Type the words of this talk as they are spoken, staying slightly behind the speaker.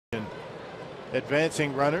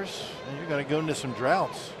advancing runners, and you're going to go into some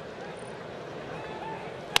droughts.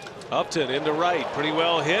 Upton into right, pretty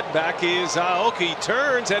well hit. Back is Aoki,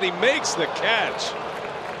 turns and he makes the catch.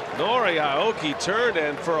 Norichika Aoki turned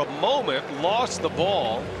and for a moment lost the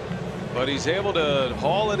ball, but he's able to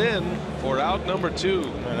haul it in for out number 2.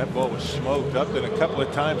 Man, that ball was smoked. Upton a couple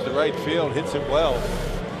of times to right field, hits it well.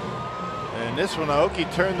 And this one,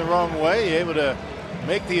 Aoki turned the wrong way, able to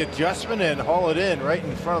make the adjustment and haul it in right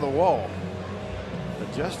in front of the wall.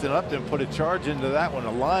 But Justin Upton put a charge into that one,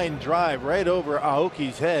 a line drive right over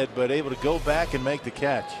Aoki's head, but able to go back and make the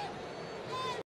catch.